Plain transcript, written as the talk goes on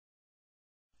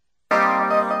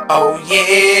Oh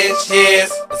yes,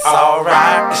 yes, it's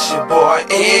alright. It's your boy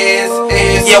is.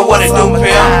 Yeah, what it do, pimp?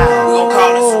 We gon'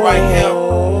 call this right here.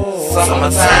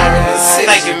 Summertime in the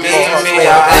city. Thank you, man.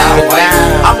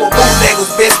 I'm a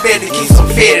bootlegger's best bet to keep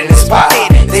some fit in the spot.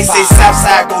 They say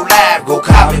Southside go live, go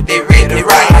copy, they ready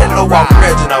right. Hello, I'm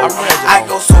original. I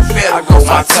go so fast, I go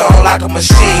my tongue like a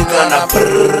machine gun. I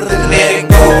let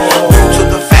it go. Due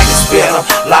to the fact it's been a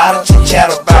lot of chit chat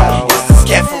about. It's this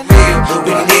cat for real.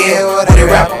 We can hear what they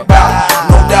rap about.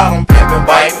 No doubt I'm pimpin',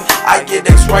 baby. I get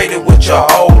X-rated with your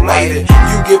old lady.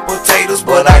 You get potatoes,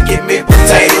 but I get me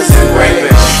potatoes and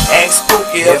gravy. Ask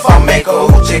Spooky if I make a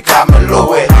hoochie, call me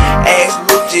Louie. Ask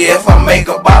Lucci if I make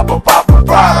a Papa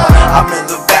Prada. I'm in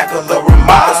the back of the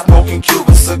Ramada, smoking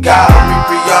Cuban cigar.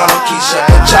 Rihanna, Keisha,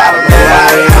 and Chada.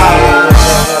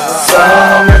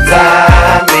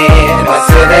 Summertime in my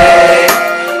city.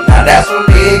 Now that's when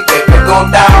big baby go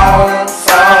down.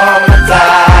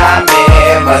 Summertime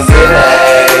in my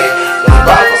city. The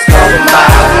bottles coming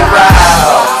miles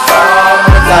around.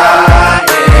 Summertime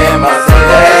in my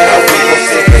city.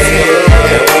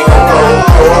 We gon'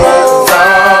 roll.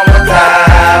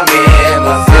 Summertime in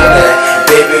my city.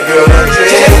 Baby girl,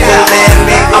 just let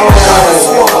me go.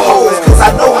 Cause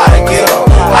I know how to get them.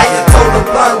 I just told the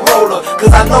blunt roller,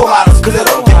 cause I know how to split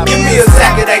them. Give me a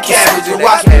sack of that cabbage and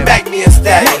watch me back me a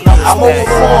stack. I'm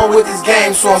overflowing with this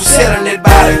game, so I'm setting it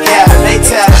by the gap. They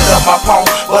tatted up my palm,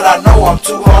 but I know I'm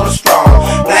 200 strong.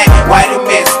 Black, white, and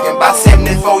Mexican, by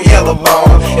 74 yellow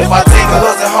bone. If I take a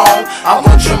husband home, I'm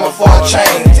gonna trim her for a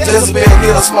chain. Just better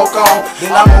get a smoke on,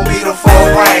 then I'm gonna beat her for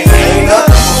a brain. Ain't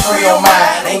nothing for free on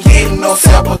mine, ain't getting no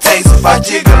sample taste. If I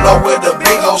jiggle low with the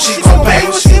big O, she gon' pay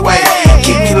what she weigh.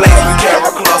 Keep me laced with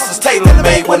carrot clusters,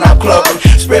 tailor-made when I'm clubbing.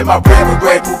 Spread my bread with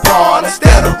Grey Poupon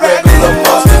instead of regular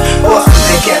mustard. Busters,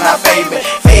 they cannot fade me.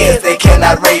 Feds, they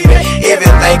cannot rape me.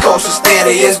 Everything kosher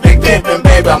steady, it's big pimpin',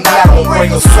 baby. I'm not gonna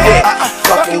break a sweat.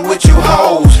 Fucking with you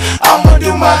hoes, I'ma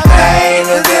do my thing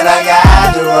and then I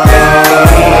got to run.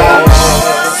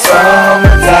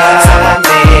 Summertime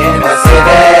in my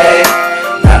city.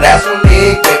 Now that's when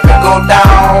big baby go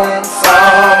down.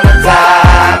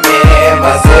 Summertime in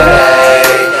my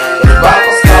city. The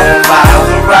bottles come miles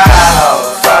around.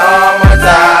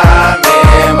 Summertime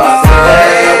in my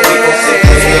city.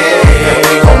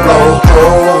 We gon' blow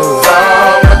through.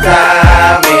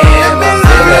 Summertime in my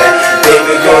city.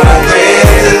 Baby girl, I'm ready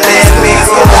to let me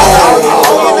go.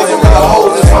 The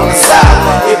hoes is from the side.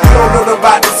 If you don't know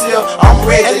about this here, I'm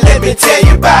ready, let me tell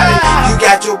you about it. You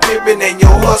got your pimpin' and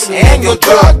your hustlin' and your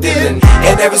drug dealin'.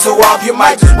 And every so often you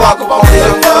might just walk up on the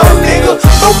young nigga.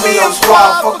 Throw me on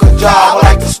squad, fuck a job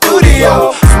like the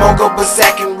studio. Smoke up a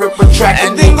sack and rip a track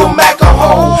and then go back a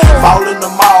home. Fall in the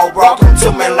mall, brought them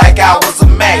to me like I was a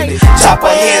magnet. Chop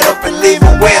her head up and leave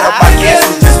her wet up, I guess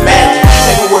it's just magic.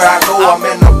 Everywhere I go, I'm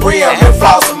in the brim and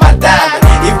flossing my diamond.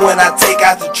 Even when I take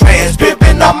out the trash,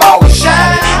 pimpin', I'm always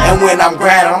shining. And when I'm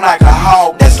grinding, I'm like a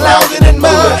hog that's lounging in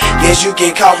mud. Yes, you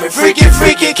can call me freaky,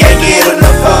 can't get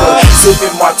enough hood.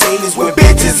 Sipping martinis with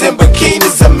bitches in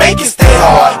bikinis and make it stay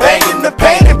hard. Banging the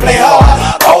paint and play hard.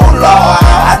 Oh Lord,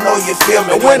 I know you feel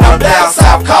me when I'm down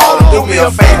south calling. Do me a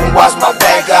favor and watch my